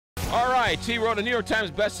right, T wrote a New York Times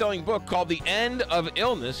best-selling book called The End of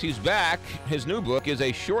Illness. He's back. His new book is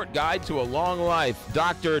A Short Guide to a Long Life.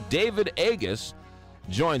 Dr. David Agus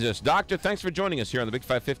joins us. Doctor, thanks for joining us here on the Big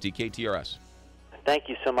 550 KTRS. Thank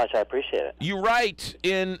you so much. I appreciate it. You write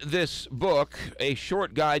in this book, A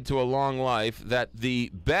Short Guide to a Long Life, that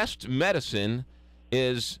the best medicine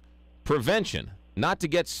is prevention, not to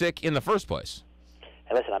get sick in the first place.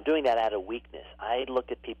 And listen, I'm doing that out of weakness. I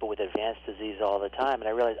look at people with advanced disease all the time, and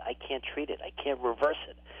I realize I can't treat it. I can't reverse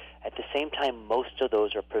it. At the same time, most of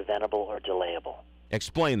those are preventable or delayable.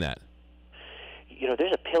 Explain that. You know,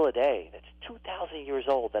 there's a pill a day that's 2,000 years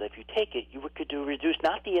old that if you take it, you could reduce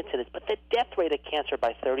not the incidence, but the death rate of cancer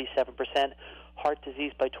by 37%, heart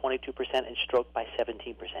disease by 22%, and stroke by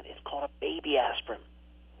 17%. It's called a baby aspirin.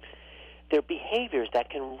 There are behaviors that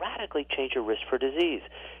can radically change your risk for disease.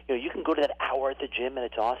 You know, you can go to that hour at the gym and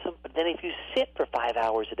it's awesome, but then if you sit for 5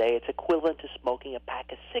 hours a day, it's equivalent to smoking a pack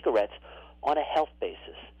of cigarettes on a health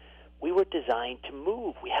basis. We were designed to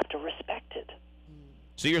move. We have to respect it.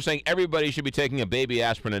 So you're saying everybody should be taking a baby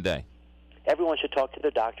aspirin a day? Everyone should talk to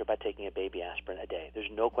their doctor about taking a baby aspirin a day. There's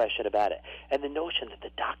no question about it. And the notion that the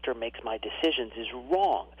doctor makes my decisions is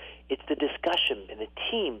wrong. It's the discussion and the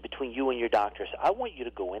team between you and your doctor. So I want you to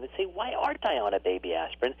go in and say, why aren't I on a baby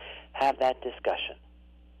aspirin? Have that discussion.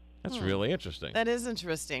 That's really interesting. That is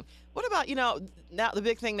interesting. What about, now the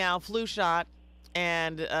big thing now, flu shot,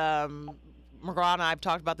 and McGraw and I have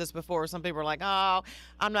talked about this before. Some people are like, oh,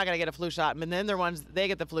 I'm not going to get a flu shot. And then they're ones, they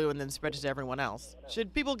get the flu and then spread it to everyone else.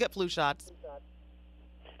 Should people get flu shots?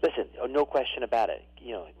 Listen, no question about it.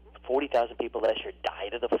 40,000 people last year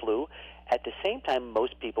died of the flu. At the same time,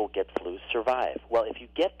 most people get flu survive. Well, if you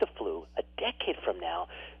get the flu, a decade from now,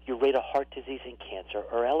 your rate of heart disease and cancer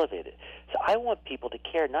are elevated. So I want people to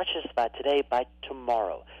care not just about today, but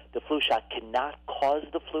tomorrow. The flu shot cannot cause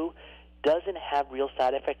the flu, doesn't have real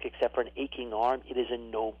side effects except for an aching arm. It is a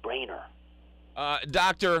no-brainer.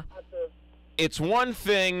 Doctor, it's one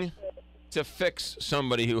thing to fix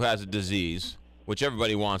somebody who has a disease, which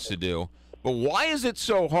everybody wants to do, but why is it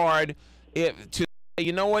so hard to,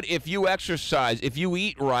 if you exercise, if you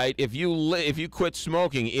eat right, if you quit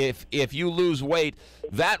smoking, if you lose weight,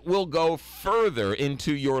 that will go further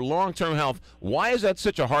into your long-term health. Why is that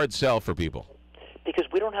such a hard sell for people? Because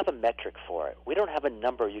we don't have a metric for it. We don't have a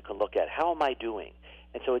number you can look at. How am I doing?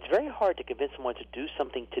 And so it's very hard to convince someone to do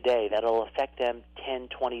something today that will affect them 10,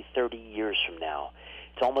 20, 30 years from now.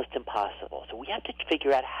 It's almost impossible. So we have to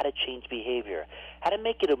figure out how to change behavior, how to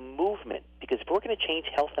make it a movement. Because if we're going to change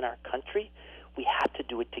health in our country, we have to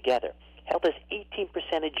do it together. Health is 18%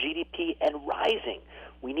 of GDP and rising.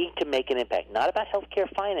 We need to make an impact, not about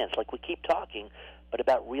healthcare finance like we keep talking, but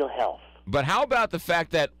about real health. But how about the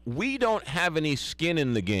fact that we don't have any skin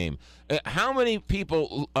in the game? How many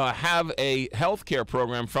people have a health care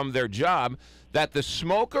program from their job that the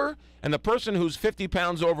smoker and the person who's 50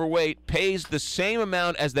 pounds overweight pays the same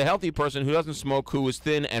amount as the healthy person who doesn't smoke, who is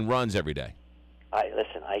thin and runs every day? I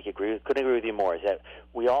couldn't agree with you more. Is that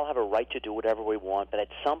we all have a right to do whatever we want, but at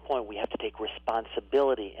some point we have to take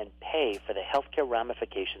responsibility and pay for the healthcare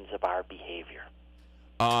ramifications of our behavior.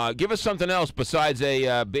 Give us something else besides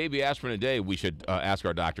a baby aspirin a day we should ask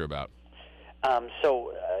our doctor about.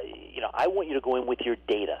 I want you to go in with your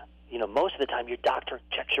data. Most of the time your doctor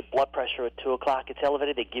checks your blood pressure at 2 o'clock. It's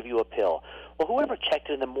elevated, they give you a pill. Well, whoever checked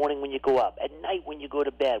it in the morning when you go up, at night when you go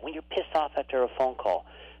to bed, when you're pissed off after a phone call.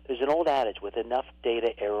 There's an old adage, with enough data,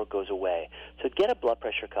 error goes away. So get a blood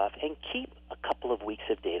pressure cuff and keep a couple of weeks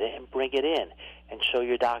of data and bring it in and show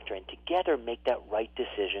your doctor, and together make that right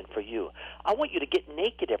decision for you. I want you to get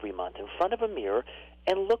naked every month in front of a mirror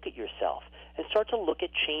and look at yourself and start to look at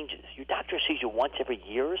changes. Your doctor sees you once every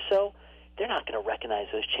year or so. They're not going to recognize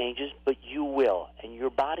those changes, but you will, and your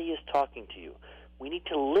body is talking to you. We need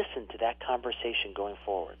to listen to that conversation going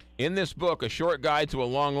forward. In this book, A Short Guide to a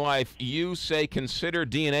Long Life, you say consider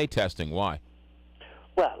DNA testing. Why?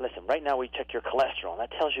 Well, listen, right now we check your cholesterol, and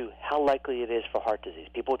that tells you how likely it is for heart disease.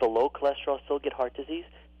 People with a low cholesterol still get heart disease.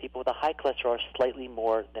 People with a high cholesterol are slightly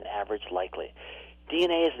more than average likely.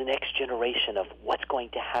 DNA is the next generation of what's going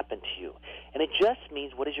to happen to you. And it just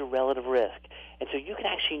means what is your relative risk. And so you can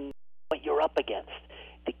actually know what you're up against.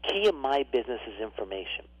 The key in my business is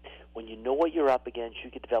information. When you know what you're up against, you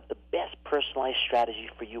can develop the best personalized strategy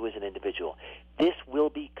for you as an individual. This will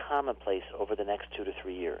be commonplace over the next 2 to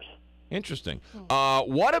 3 years. Interesting.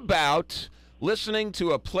 What about listening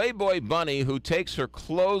to a Playboy bunny who takes her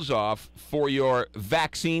clothes off for your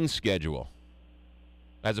vaccine schedule,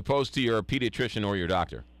 as opposed to your pediatrician or your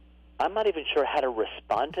doctor? I'm not even sure how to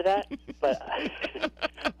respond to that, but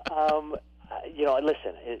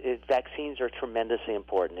Listen, vaccines are tremendously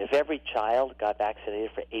important. If every child got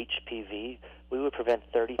vaccinated for HPV, we would prevent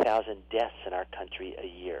 30,000 deaths in our country a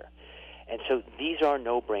year. And so these are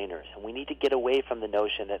no-brainers, and we need to get away from the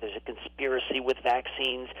notion that there's a conspiracy with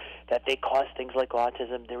vaccines, that they cause things like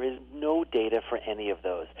autism. There is no data for any of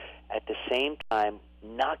those. At the same time,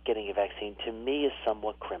 not getting a vaccine, to me, is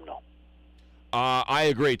somewhat criminal. I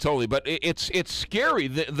agree totally, but it's scary,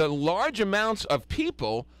 the large amounts of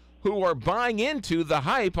people who are buying into the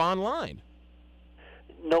hype online.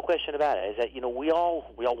 No question about it. Is that we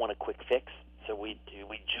all want a quick fix, so we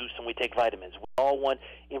juice and we take vitamins. We all want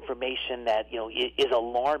information that is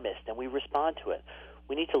alarmist, and we respond to it.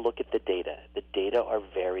 We need to look at the data. The data are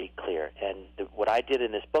very clear, and what I did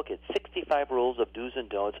in this book is 65 rules of do's and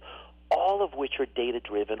don'ts, all of which are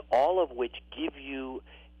data-driven, all of which give you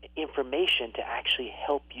information to actually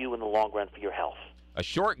help you in the long run for your health. A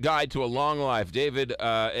short guide to a long life. David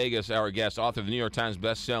Agus, our guest, author of the New York Times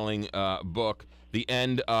best-selling book, The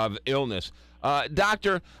End of Illness.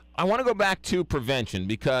 Doctor, I want to go back to prevention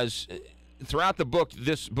because throughout the book,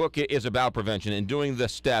 this book is about prevention and doing the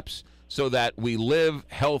steps so that we live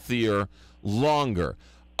healthier longer.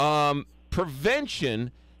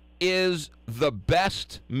 Prevention is the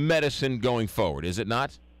best medicine going forward, is it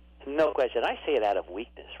not? No question. I say it out of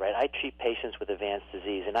weakness, right? I treat patients with advanced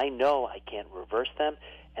disease, and I know I can't reverse them,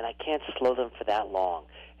 and I can't slow them for that long.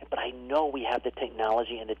 But I know we have the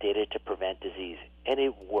technology and the data to prevent disease, and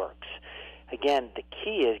it works. Again, the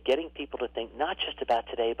key is getting people to think not just about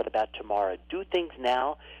today, but about tomorrow. Do things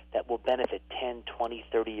now that will benefit 10, 20,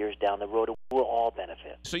 30 years down the road. We'll all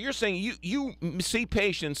benefit. So you're saying you see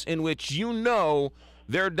patients in which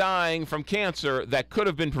they're dying from cancer that could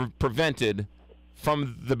have been prevented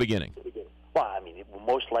from the beginning? Well, it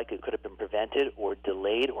most likely could have been prevented or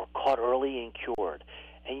delayed or caught early and cured.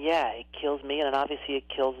 And yeah, it kills me, and obviously it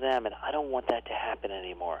kills them, and I don't want that to happen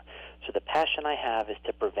anymore. So the passion I have is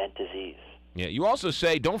to prevent disease. Yeah, you also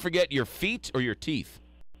say don't forget your feet or your teeth.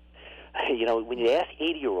 When you ask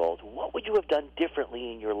 80-year-olds, what would you have done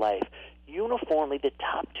differently in your life? Uniformly, the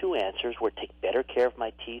top two answers were take better care of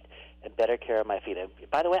my teeth and better care of my feet. And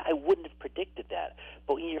by the way, I wouldn't have predicted that.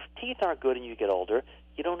 But when your teeth aren't good and you get older,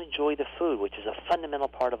 you don't enjoy the food, which is a fundamental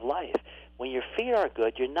part of life. When your feet are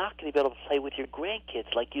good, you're not going to be able to play with your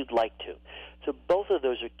grandkids like you'd like to. So both of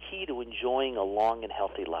those are key to enjoying a long and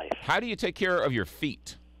healthy life. How do you take care of your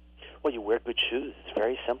feet? Well, you wear good shoes. It's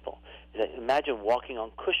very simple. Imagine walking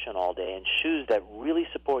on cushion all day and shoes that really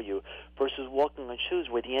support you versus walking on shoes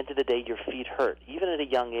where at the end of the day your feet hurt. Even at a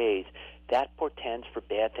young age, that portends for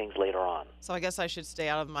bad things later on. So I guess I should stay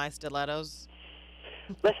out of my stilettos?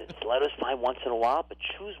 Listen, stilettos fine once in a while, but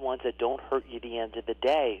choose ones that don't hurt you at the end of the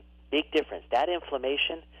day. Big difference. That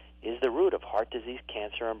inflammation is the root of heart disease,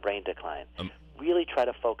 cancer, and brain decline. Really try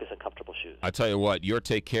to focus on comfortable shoes. I tell you what,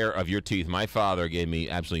 take care of your teeth. My father gave me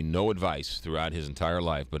absolutely no advice throughout his entire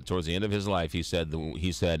life, but towards the end of his life, he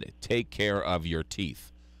said, take care of your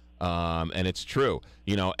teeth. And it's true,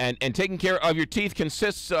 and taking care of your teeth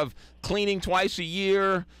consists of cleaning twice a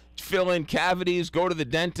year, fill in cavities, go to the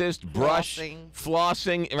dentist, brush,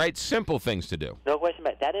 flossing, right? Simple things to do. No question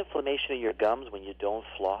about it. That inflammation in your gums when you don't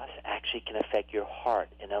floss actually can affect your heart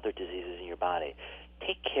and other diseases in your body.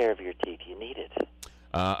 Take care of your teeth. You need it.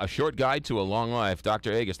 A short guide to a long life.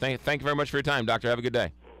 Dr. Agus, thank you very much for your time, Doctor. Have a good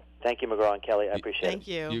day. Thank you, McGraw and Kelly. I appreciate it. Thank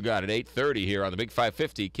you. You got it. 8:30 here on the Big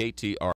 550 KTR.